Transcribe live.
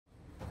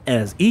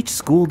As each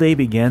school day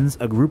begins,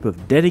 a group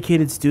of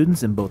dedicated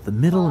students in both the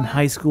middle and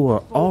high school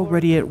are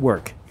already at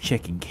work,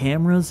 checking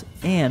cameras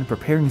and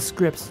preparing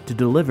scripts to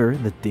deliver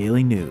the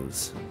daily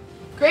news.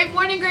 Great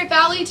morning, Great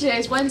Valley. Today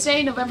is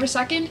Wednesday, November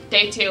 2nd,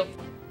 day 2.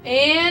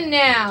 And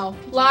now,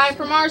 live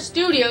from our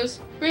studios,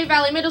 Great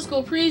Valley Middle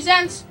School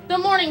presents The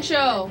Morning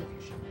Show.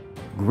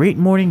 Great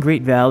Morning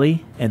Great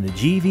Valley and the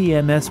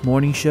GVMS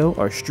Morning Show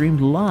are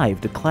streamed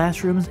live to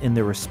classrooms in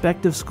their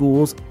respective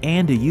schools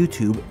and to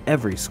YouTube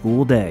every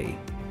school day.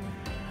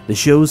 The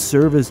shows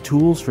serve as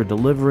tools for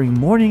delivering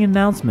morning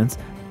announcements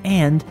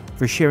and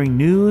for sharing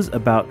news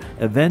about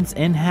events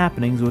and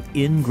happenings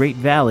within Great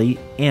Valley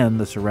and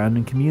the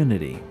surrounding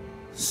community.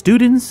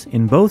 Students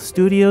in both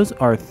studios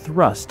are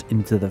thrust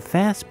into the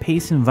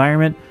fast-paced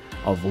environment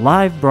of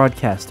live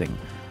broadcasting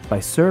by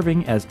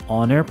serving as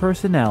on-air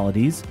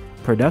personalities,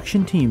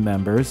 production team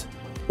members,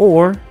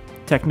 or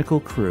technical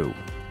crew.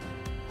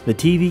 The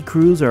TV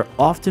crews are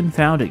often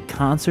found at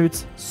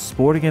concerts,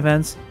 sporting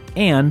events,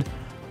 and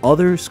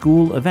other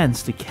school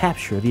events to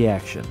capture the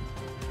action.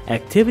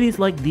 Activities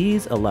like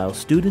these allow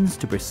students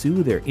to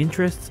pursue their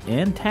interests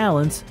and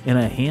talents in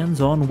a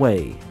hands-on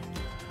way.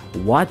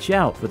 Watch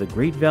out for the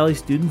Great Valley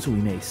students we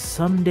may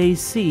someday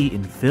see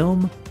in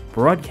film,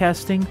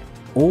 broadcasting,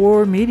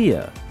 or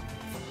media.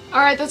 All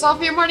right, that's all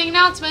for your morning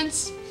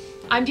announcements.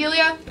 I'm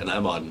Delia. And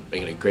I'm Auden.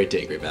 Making a great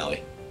day, Great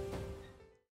Valley.